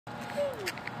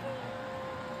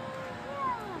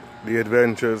The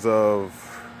Adventures of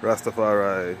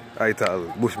Rastafari,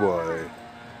 ITAL, Bush Boy.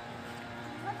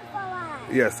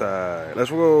 Yes,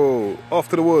 let's go off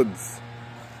to the woods.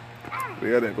 We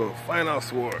gotta go find our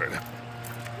sword.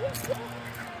 You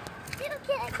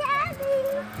can't catch me.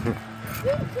 You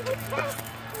can't catch me.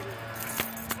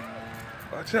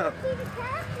 Watch out. You can't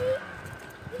catch me.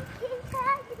 You can't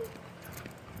catch me.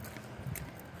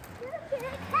 You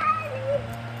can't catch me.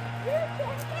 You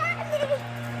can't catch me.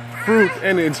 Fruit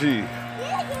energy. You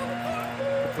can't catch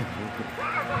me.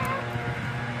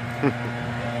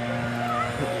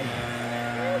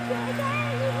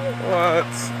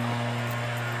 What?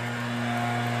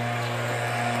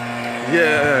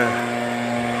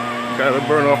 Yeah. Gotta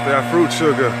burn off that fruit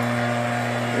sugar.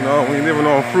 You know, when you're living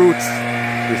on fruits,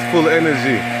 it's full of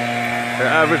energy. The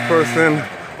average person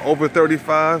over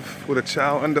 35 with a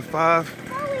child under 5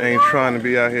 ain't trying to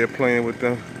be out here playing with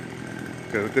them.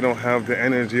 Because they don't have the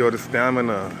energy or the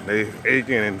stamina. They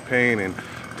aching and pain and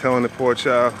telling the poor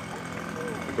child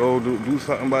to go do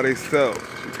something by themselves.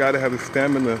 You gotta have the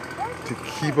stamina to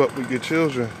keep up with your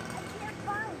children.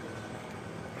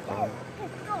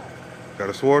 Got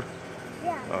a sword?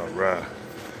 Yeah. All right.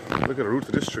 Look at the roots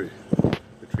of this tree.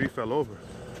 The tree fell over.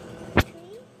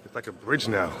 It's like a bridge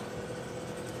now.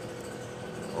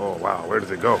 Oh wow, where does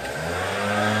it go?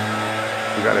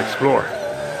 We gotta explore.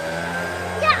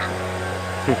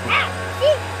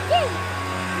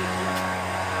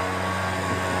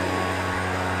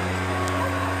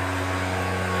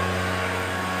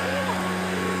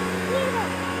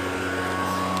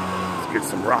 Let's get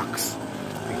some rocks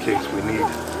in case we need.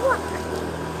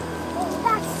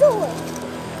 That's sword.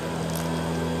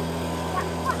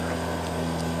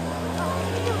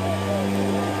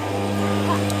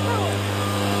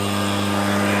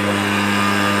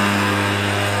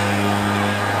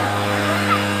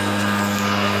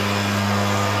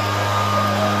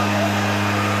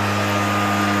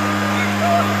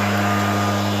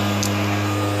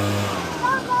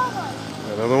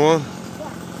 Another one?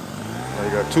 Now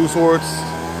you got 2 swords.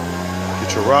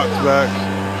 Get your rocks back.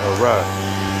 All right.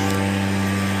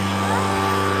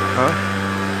 Huh?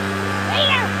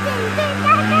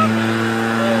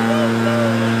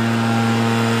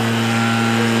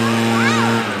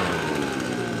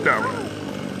 That one.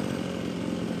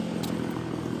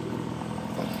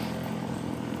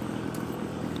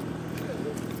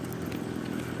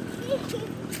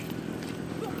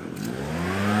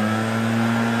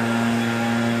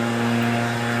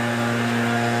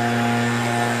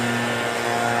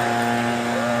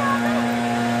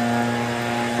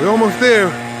 We're almost there.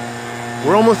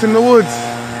 We're almost in the woods.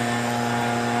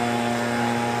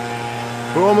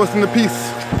 We're almost in the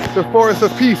peace, the forest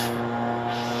of peace.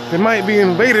 There might be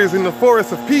invaders in the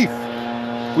forest of peace.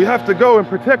 We have to go and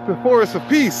protect the forest of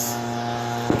peace.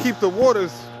 Keep the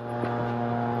waters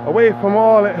away from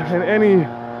all and any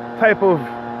type of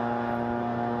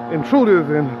intruders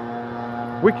and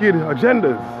wicked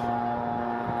agendas.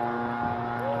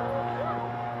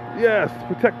 Yes,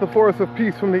 protect the forest of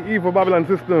peace from the evil Babylon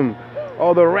system.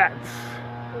 All the rats,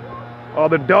 all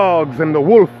the dogs and the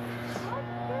wolf.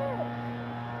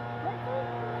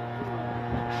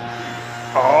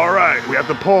 All right, we have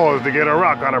to pause to get a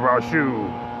rock out of our shoe.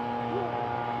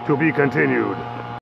 To be continued.